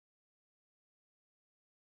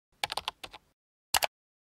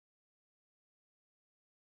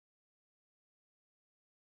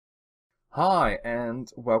Hi and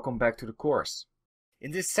welcome back to the course.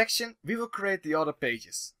 In this section we will create the other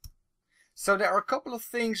pages. So there are a couple of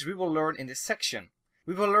things we will learn in this section.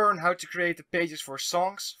 We will learn how to create the pages for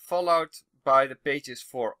songs, followed by the pages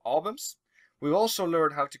for albums. We will also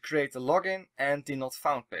learn how to create the login and the not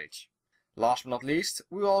found page. Last but not least,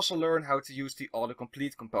 we will also learn how to use the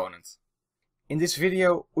autocomplete component. In this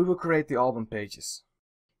video we will create the album pages.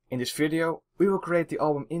 In this video we will create the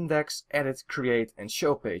album index, edit, create and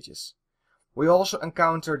show pages. We also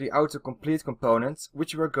encounter the autocomplete component,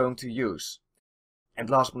 which we are going to use. And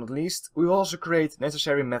last but not least, we will also create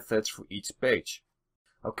necessary methods for each page.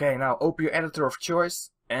 Okay, now open your editor of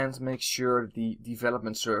choice and make sure the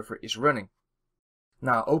development server is running.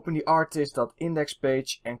 Now open the artist.index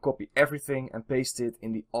page and copy everything and paste it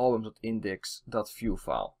in the albums.index.view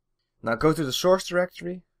file. Now go to the source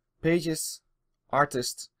directory, pages,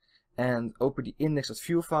 artist, and open the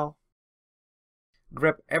index.view file.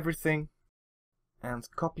 Grab everything and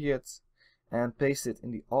copy it and paste it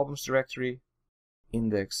in the albums directory,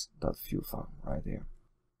 index.view file right here.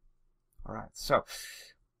 Alright, so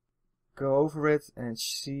go over it and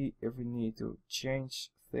see if we need to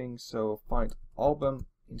change things. So find album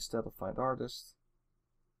instead of find artist.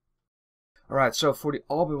 Alright, so for the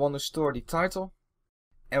album we want to store the title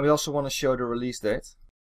and we also want to show the release date.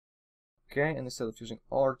 Okay, and instead of using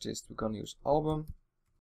artist we're going to use album.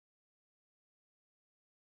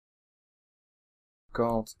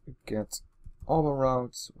 Called get album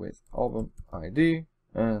route with album ID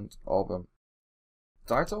and album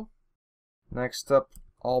title. Next up,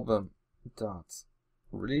 album dot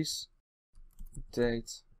release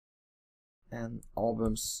date and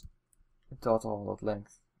albums dot all dot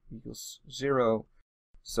length equals 0.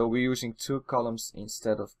 So we're using 2 columns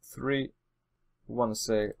instead of 3. We want to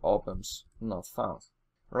say albums not found.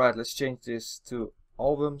 Right, let's change this to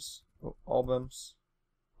albums.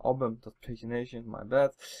 Album.pagination, my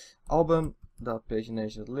bad.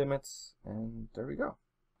 Album.pagination.limit, and there we go.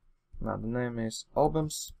 Now the name is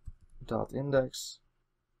albums.index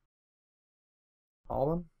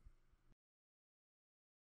album.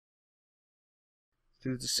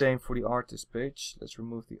 Do the same for the artist page. Let's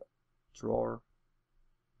remove the drawer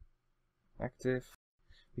active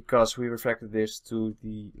because we refactored this to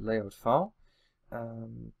the layout file.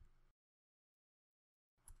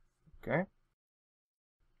 Okay.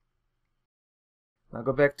 Now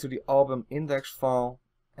go back to the album index file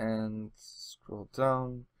and scroll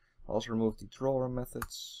down. Also remove the drawer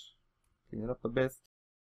methods. Clean it up a bit.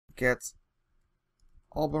 Get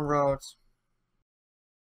album route.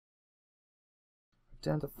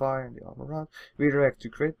 Identify in the album route. Redirect to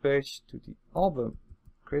create page to the album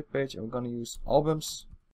create page, and we're going to use albums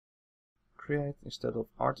create instead of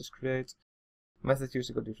artist create. Method used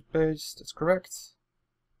to go to the page. That's correct.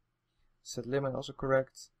 Set limit also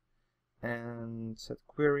correct. And set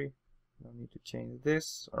query. No need to change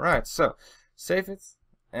this. Alright, so save it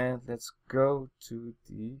and let's go to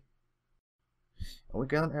the. And we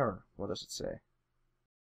get an error. What does it say?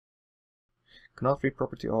 Cannot read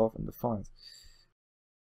property of and defined.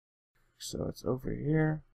 So it's over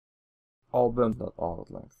here.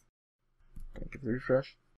 Album.all.length. Okay, give it a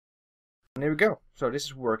refresh. And here we go. So this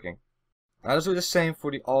is working. Now let's do the same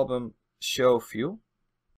for the album show view.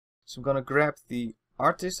 So I'm gonna grab the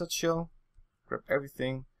artist.show, grab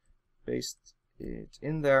everything, paste it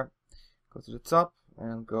in there, go to the top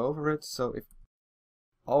and go over it. So if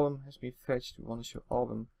album has been fetched, we want to show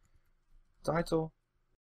album title.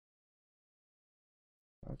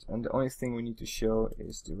 Right, and the only thing we need to show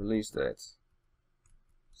is the release date.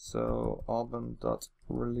 So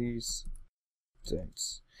album.release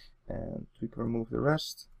dates, and we can remove the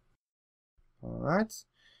rest. Alright.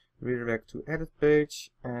 Redirect to edit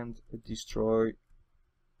page and destroy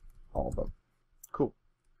album. Cool.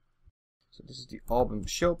 So this is the album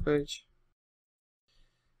show page.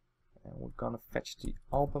 And we're gonna fetch the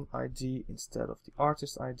album ID instead of the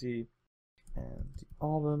artist ID. And the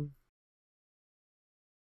album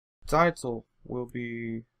title will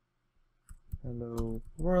be Hello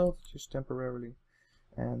World, just temporarily.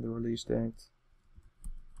 And the release date.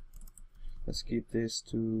 Let's keep this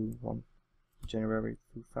to 1 January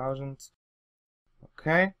 2000.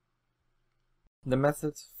 Okay. The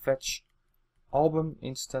method fetch album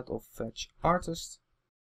instead of fetch artist.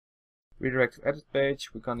 Redirect to edit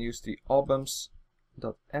page. We're gonna use the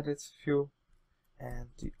albums.edit view, and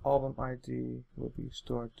the album ID will be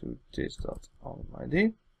stored to this.album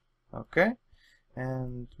ID. Okay.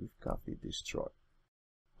 And we've got the destroy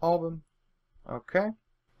album. Okay.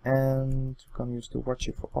 And we're gonna use the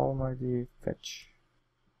watcher for album ID, fetch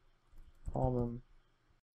album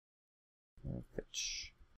and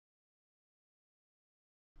fetch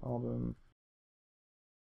album.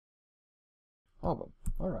 Album.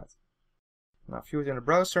 Alright. Now view it in the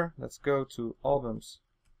browser. Let's go to albums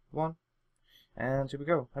 1. And here we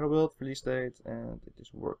go. Hello world, release date, and it is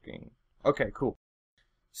working. Okay, cool.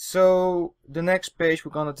 So the next page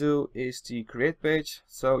we're gonna do is the create page.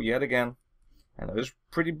 So yet again, I know it's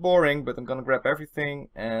pretty boring, but I'm gonna grab everything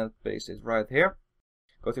and paste it right here.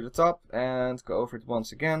 Go to the top and go over it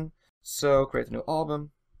once again. So create a new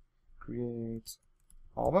album. Create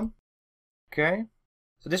album. Okay.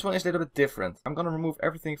 So this one is a little bit different. I'm gonna remove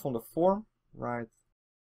everything from the form right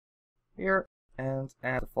here and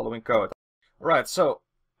add the following code. Alright, so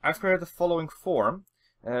I've created the following form.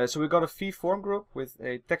 So we got a v form group with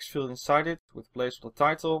a text field inside it with placeholder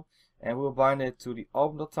title, and we'll bind it to the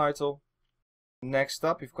album.title. Next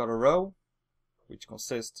up, we've got a row which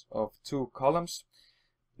consists of 2 columns.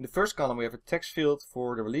 In the first column we have a text field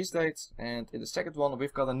for the release date, and in the second one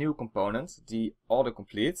we've got a new component, the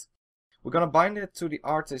autocomplete. We're gonna bind it to the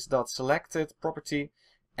artist.selected property,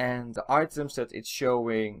 and the items that it's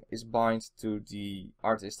showing is bind to the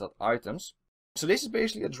artist.items. So this is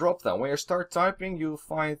basically a drop-down. When you start typing, you'll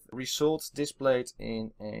find results displayed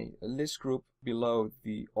in a list group below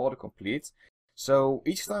the autocomplete. So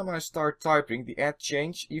each time I start typing, the add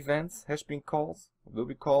change event has been called, will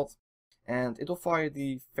be called, and it'll fire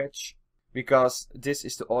the fetch because this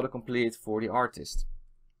is the autocomplete for the artist.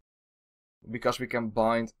 Because we can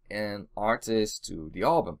bind an artist to the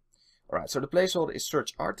album. Alright, so the placeholder is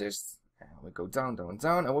search artist, and we go down, down,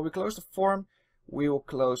 down, and when we close the form, we will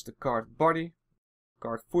close the card body,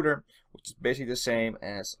 card footer, which is basically the same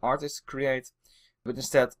as artist create, but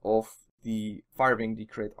instead of the firing the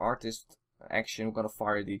create artist action, we're gonna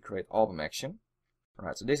fire the create album action.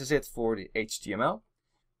 Alright, so this is it for the HTML.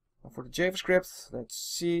 Now for the JavaScript, let's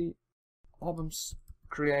see, albums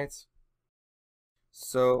create.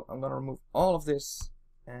 So I'm gonna remove all of this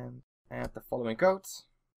and add the following code.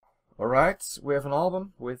 Alright, we have an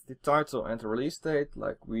album with the title and the release date,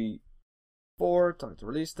 like we before, title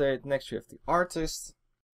release date. Next we have the artist.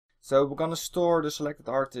 So we're gonna store the selected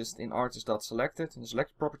artist in artist.selected in the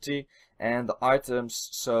select property, and the items,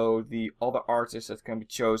 so the other artists that can be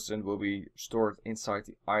chosen will be stored inside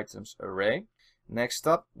the items array. Next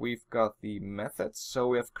up we've got the methods. So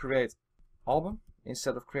we have create album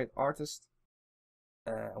instead of create artist.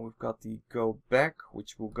 And we've got the go back,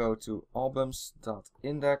 which will go to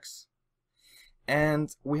albums.index.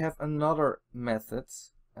 And we have another method,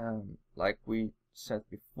 like we said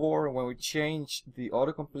before, when we change the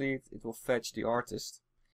autocomplete, it will fetch the artist.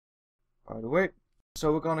 By the way,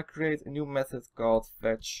 so we're gonna create a new method called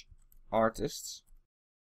fetch artists,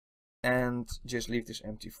 and just leave this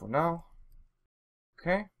empty for now.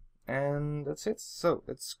 Okay, and that's it. So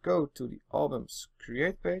let's go to the albums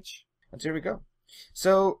create page, and here we go.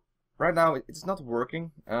 So right now it's not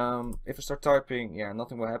working. If I start typing, yeah,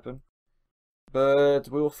 nothing will happen. But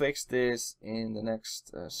we'll fix this in the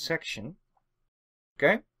next section.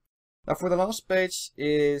 Okay. Now for the last page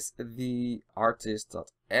is the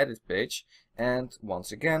artist.edit page, and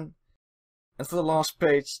once again, and for the last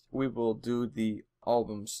page we will do the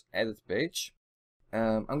albums edit page.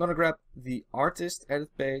 I'm gonna grab the artist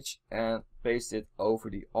edit page and paste it over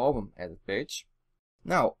the album edit page.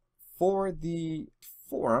 Now for the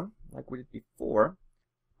form, like we did before,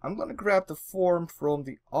 I'm gonna grab the form from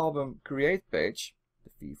the album create page, the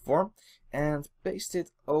v form, and paste it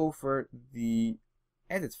over the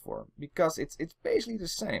edit form because it's basically the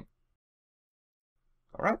same.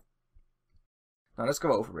 Alright? Now let's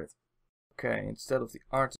go over it. Okay, instead of the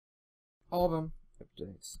artist album,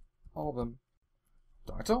 updates album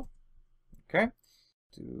title. Okay,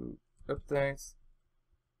 to update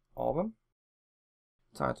album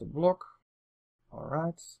title block.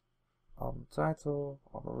 Alright, album title,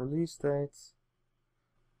 album release date,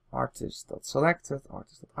 artist.selected,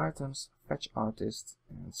 artist.items, fetch artist,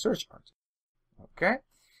 and search artist. Okay,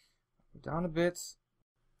 go down a bit,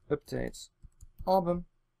 update album,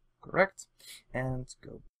 correct, and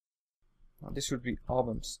go. Now this should be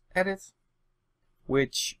albums edit,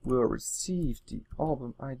 which will receive the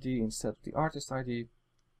album ID instead of the artist ID.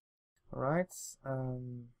 Alright,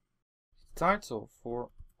 title for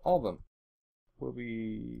album will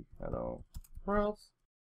be hello world.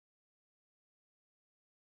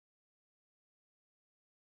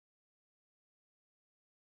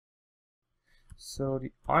 So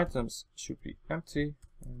the items should be empty,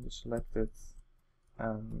 and the selected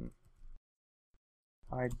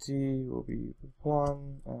ID will be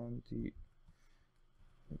 1, and the,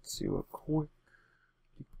 let's see real quick,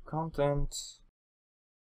 the content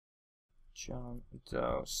John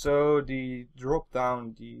Doe. So the drop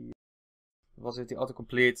down, the was it the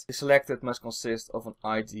autocomplete? The selected must consist of an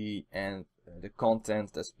ID and the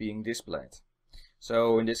content that's being displayed.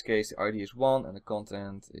 So in this case, the ID is 1 and the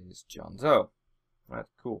content is John Doe. Right,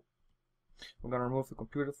 cool. We're gonna remove the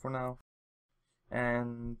computer for now.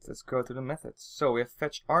 And let's go to the methods. So we have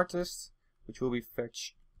fetch artist, which will be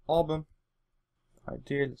fetch album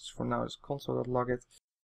ID. Let's for now is console.log it.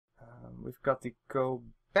 We've got the go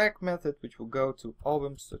back method, which will go to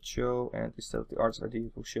albums.show, and instead of the artist ID,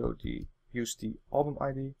 it will show use the album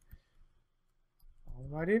ID.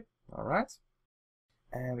 Album ID. Alright.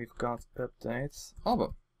 And we've got update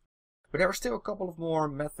album. But there are still a couple of more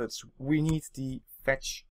methods. We need the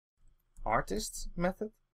fetch artist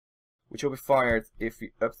method, which will be fired if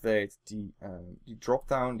we update the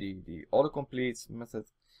dropdown, the autocomplete method,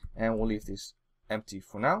 and we'll leave this empty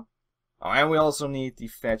for now. Oh, and we also need the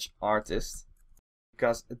fetch artist,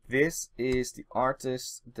 because this is the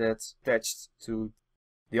artist that's attached to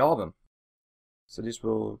the album. So this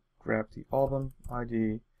will grab the album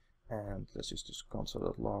ID, and let's just do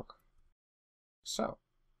console.log. So,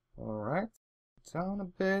 alright, down a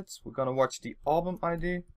bit, we're gonna watch the album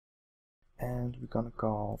ID. And we're gonna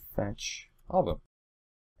call fetch album.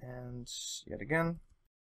 And yet again.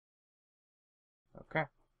 Okay.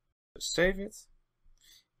 Save it.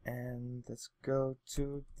 And let's go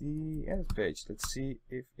to the edit page. Let's see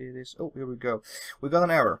if it is. Oh, here we go. We got an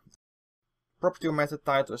error. Property or method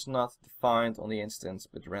title is not defined on the instance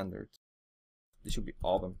but rendered. This should be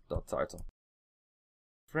album.title.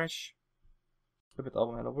 Fresh. Update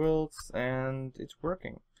album hello world, and it's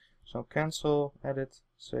working. So cancel, edit,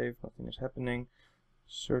 save, nothing is happening.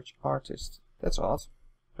 Search artist. That's odd.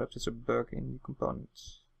 Perhaps it's a bug in the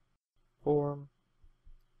components. Form.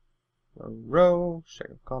 Row,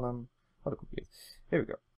 second column, autocomplete. Here we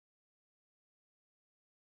go.